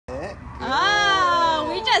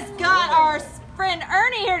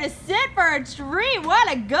here to sit for a treat. What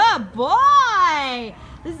a good boy.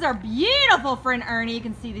 This is our beautiful friend Ernie. You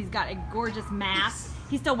can see he's got a gorgeous mask.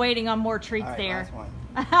 He's still waiting on more treats there. Last one.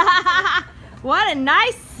 What a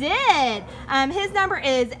nice sit. His number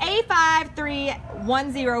is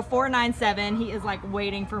A5310497. He is like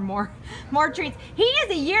waiting for more treats. He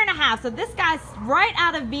is a 1.5 years, so this guy's right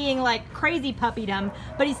out of being like crazy puppydom,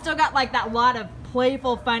 but he's still got like that lot of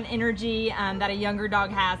playful, fun energy that a younger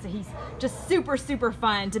dog has. So he's just super, super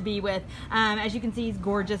fun to be with. As you can see, he's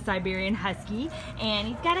gorgeous Siberian Husky, and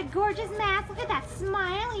he's got a gorgeous mask. Look at that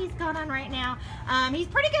smile he's got on right now. He's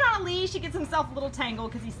pretty good on a leash. He gets himself a little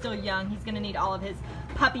tangled because he's still young. He's gonna need all of his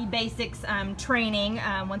puppy basics training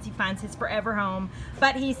once he finds his forever home.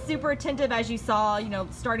 But he's super attentive, as you saw, you know,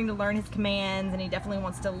 starting to learn his commands, and he definitely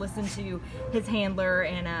wants to listen to his handler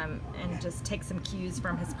and just take some cues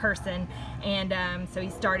from his person. And so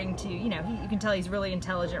he's starting to, you know, you can tell he's really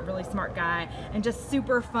intelligent, really smart guy, and just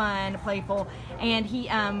super fun, playful. And he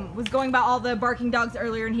was going by all the barking dogs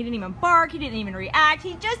earlier, and he didn't even bark, he didn't even react.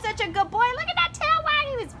 He's just such a good boy. Look at that tail wag.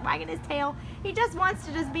 He was wagging his tail. He just wants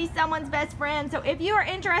to just be someone's best friend. So if you are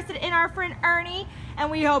interested in our friend Ernie,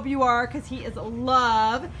 and we hope you are because he is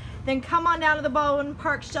love, then come on down to the Baldwin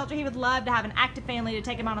Park Shelter. He would love to have an active family to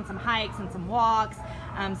take him out on some hikes and some walks,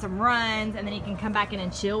 some runs, and then he can come back in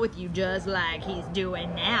and chill with you just like he's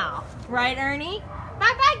doing now. Right, Ernie?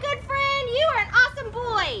 Bye-bye, good friend. You are an awesome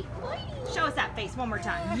boy. Show us that face one more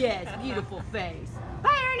time. Yes, beautiful face.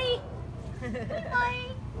 Bye, Ernie.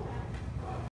 Bye.